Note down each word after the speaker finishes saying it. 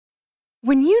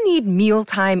When you need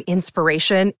mealtime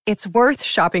inspiration, it's worth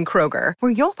shopping Kroger,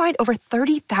 where you'll find over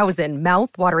 30,000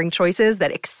 mouth-watering choices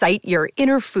that excite your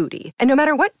inner foodie. And no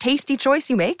matter what tasty choice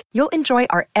you make, you'll enjoy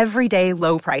our everyday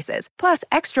low prices, plus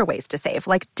extra ways to save,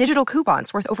 like digital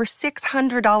coupons worth over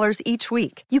 $600 each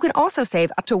week. You can also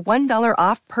save up to $1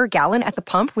 off per gallon at the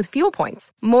pump with fuel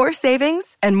points. More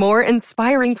savings and more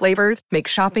inspiring flavors make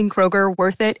shopping Kroger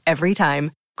worth it every time.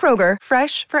 Kroger,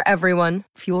 fresh for everyone.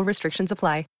 Fuel restrictions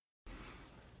apply.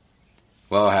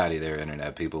 Well, howdy there,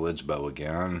 Internet people. It's Bo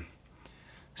again.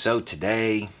 So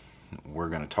today, we're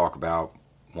going to talk about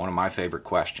one of my favorite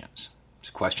questions. It's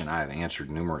a question I have answered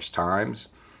numerous times,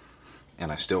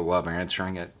 and I still love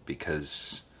answering it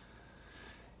because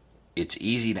it's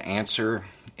easy to answer,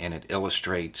 and it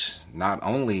illustrates not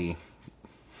only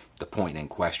the point in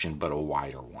question, but a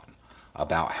wider one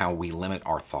about how we limit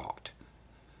our thought.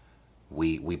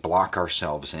 We block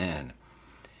ourselves in.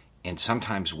 And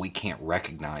sometimes we can't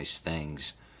recognize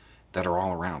things that are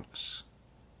all around us.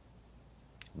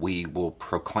 We will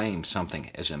proclaim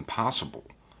something as impossible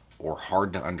or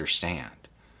hard to understand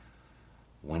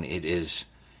when it is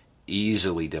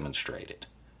easily demonstrated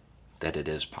that it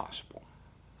is possible.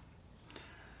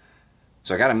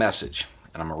 So I got a message,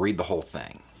 and I'm going to read the whole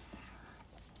thing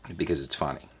because it's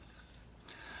funny.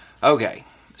 Okay,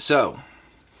 so,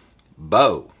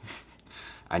 Bo,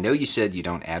 I know you said you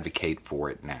don't advocate for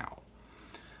it now,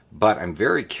 but I'm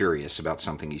very curious about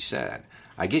something you said.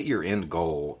 I get your end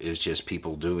goal is just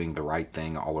people doing the right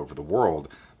thing all over the world,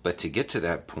 but to get to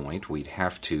that point, we'd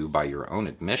have to, by your own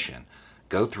admission,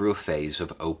 go through a phase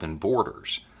of open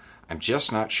borders. I'm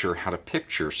just not sure how to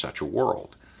picture such a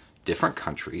world. Different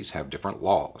countries have different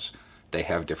laws. They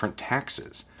have different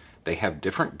taxes. They have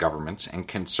different governments and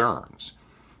concerns.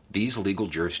 These legal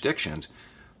jurisdictions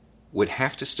would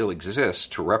have to still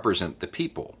exist to represent the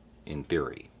people, in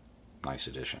theory. Nice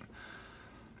addition.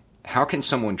 How can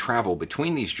someone travel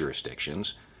between these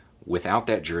jurisdictions without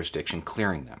that jurisdiction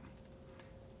clearing them?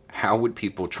 How would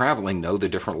people traveling know the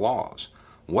different laws?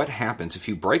 What happens if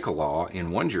you break a law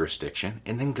in one jurisdiction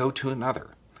and then go to another?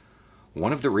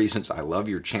 One of the reasons I love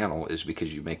your channel is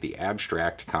because you make the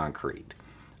abstract concrete.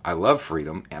 I love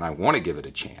freedom and I want to give it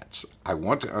a chance. I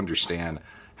want to understand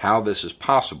how this is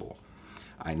possible.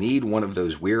 I need one of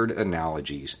those weird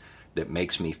analogies that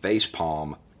makes me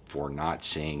facepalm for not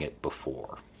seeing it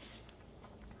before.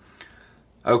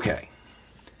 Okay,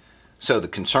 so the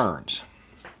concerns,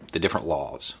 the different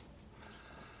laws,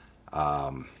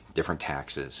 different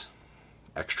taxes,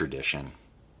 extradition,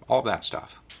 all that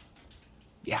stuff.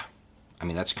 Yeah, I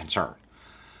mean, that's a concern.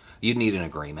 You'd need an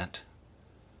agreement.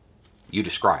 You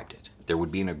described it. There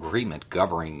would be an agreement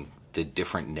governing the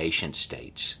different nation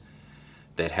states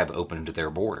that have opened their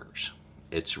borders.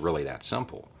 It's really that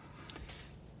simple.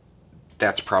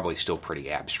 That's probably still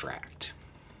pretty abstract.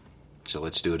 So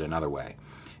let's do it another way.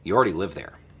 You already live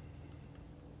there.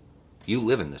 You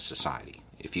live in this society.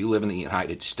 If you live in the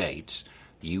United States,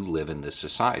 you live in this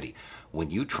society. When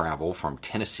you travel from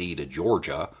Tennessee to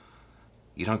Georgia,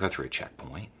 you don't go through a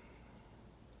checkpoint.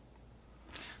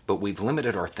 But we've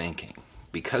limited our thinking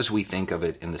because we think of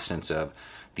it in the sense of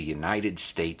the United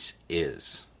States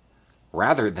is,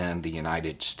 rather than the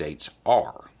United States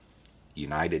are.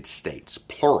 United States,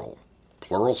 plural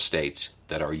states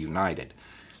that are united.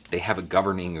 They have a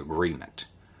governing agreement,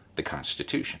 the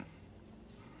Constitution.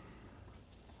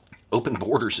 Open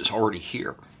borders is already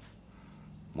here.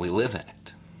 We live in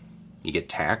it. You get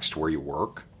taxed where you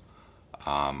work.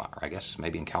 I guess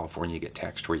maybe in California you get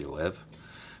taxed where you live.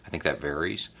 I think that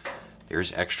varies.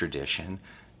 There's extradition.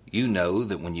 You know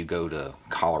that when you go to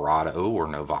Colorado or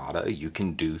Nevada, you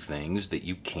can do things that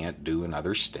you can't do in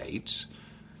other states.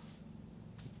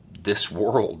 This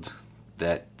world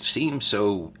that seems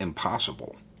so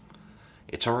impossible,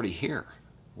 it's already here.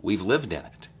 We've lived in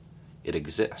it. It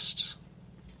exists.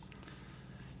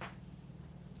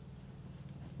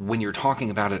 When you're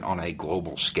talking about it on a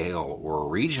global scale or a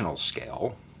regional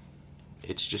scale,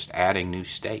 it's just adding new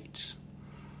states,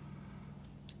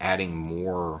 adding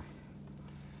more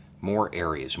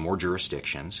areas, more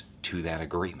jurisdictions to that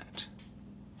agreement.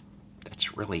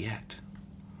 That's really it.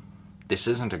 This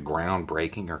isn't a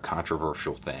groundbreaking or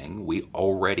controversial thing. We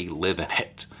already live in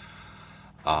it.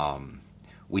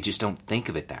 We just don't think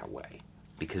of it that way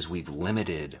because we've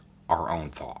limited our own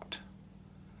thought.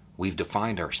 We've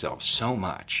defined ourselves so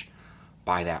much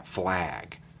by that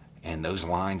flag and those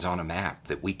lines on a map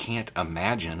that we can't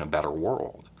imagine a better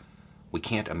world. We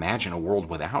can't imagine a world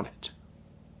without it.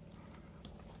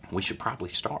 We should probably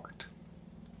start.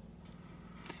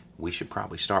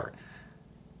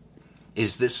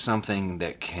 Is this something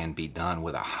that can be done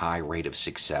with a high rate of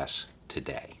success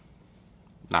today?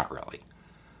 Not really.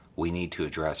 we need to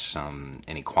address some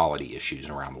inequality issues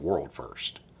around the world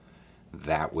first.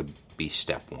 That would be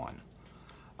step one.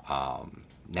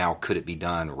 Now, could it be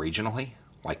done regionally,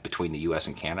 like between the U.S.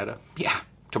 and Canada? Yeah,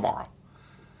 tomorrow.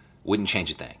 Wouldn't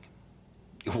change a thing.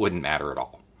 It wouldn't matter at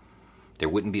all. There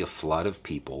wouldn't be a flood of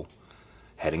people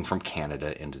heading from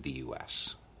Canada into the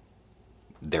U.S.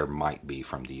 There might be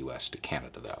from the U.S. to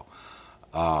Canada, though.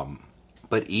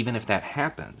 But even if that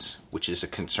happens, which is a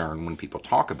concern when people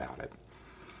talk about it,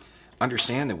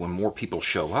 understand that when more people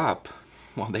show up,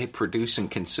 well, they produce and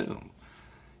consume.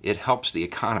 It helps the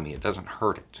economy. It doesn't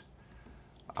hurt it.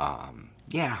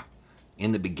 Yeah,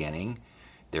 in the beginning,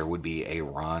 there would be a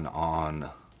run on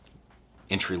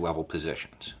entry-level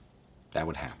positions. That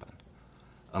would happen,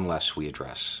 unless we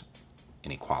address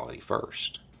inequality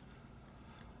first.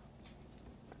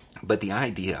 But the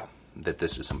idea that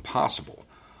this is impossible,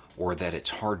 or that it's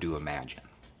hard to imagine,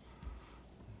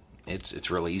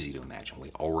 it's really easy to imagine.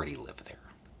 We already live there.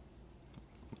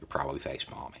 You're probably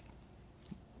face-palming.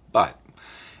 But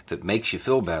if it makes you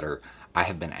feel better, I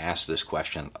have been asked this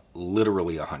question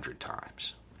literally 100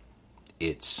 times.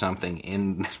 It's something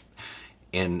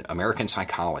in American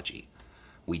psychology.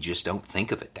 We just don't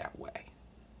think of it that way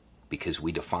because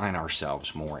we define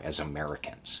ourselves more as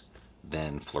Americans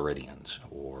than Floridians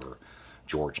or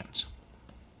Georgians.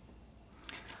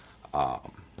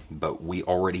 But we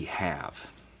already have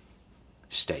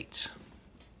states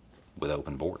with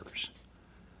open borders.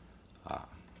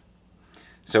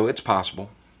 So it's possible.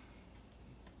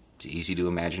 It's easy to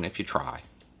imagine if you try.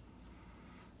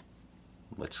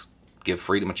 Let's give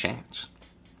freedom a chance.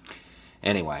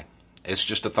 Anyway, it's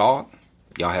just a thought.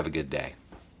 Y'all have a good day.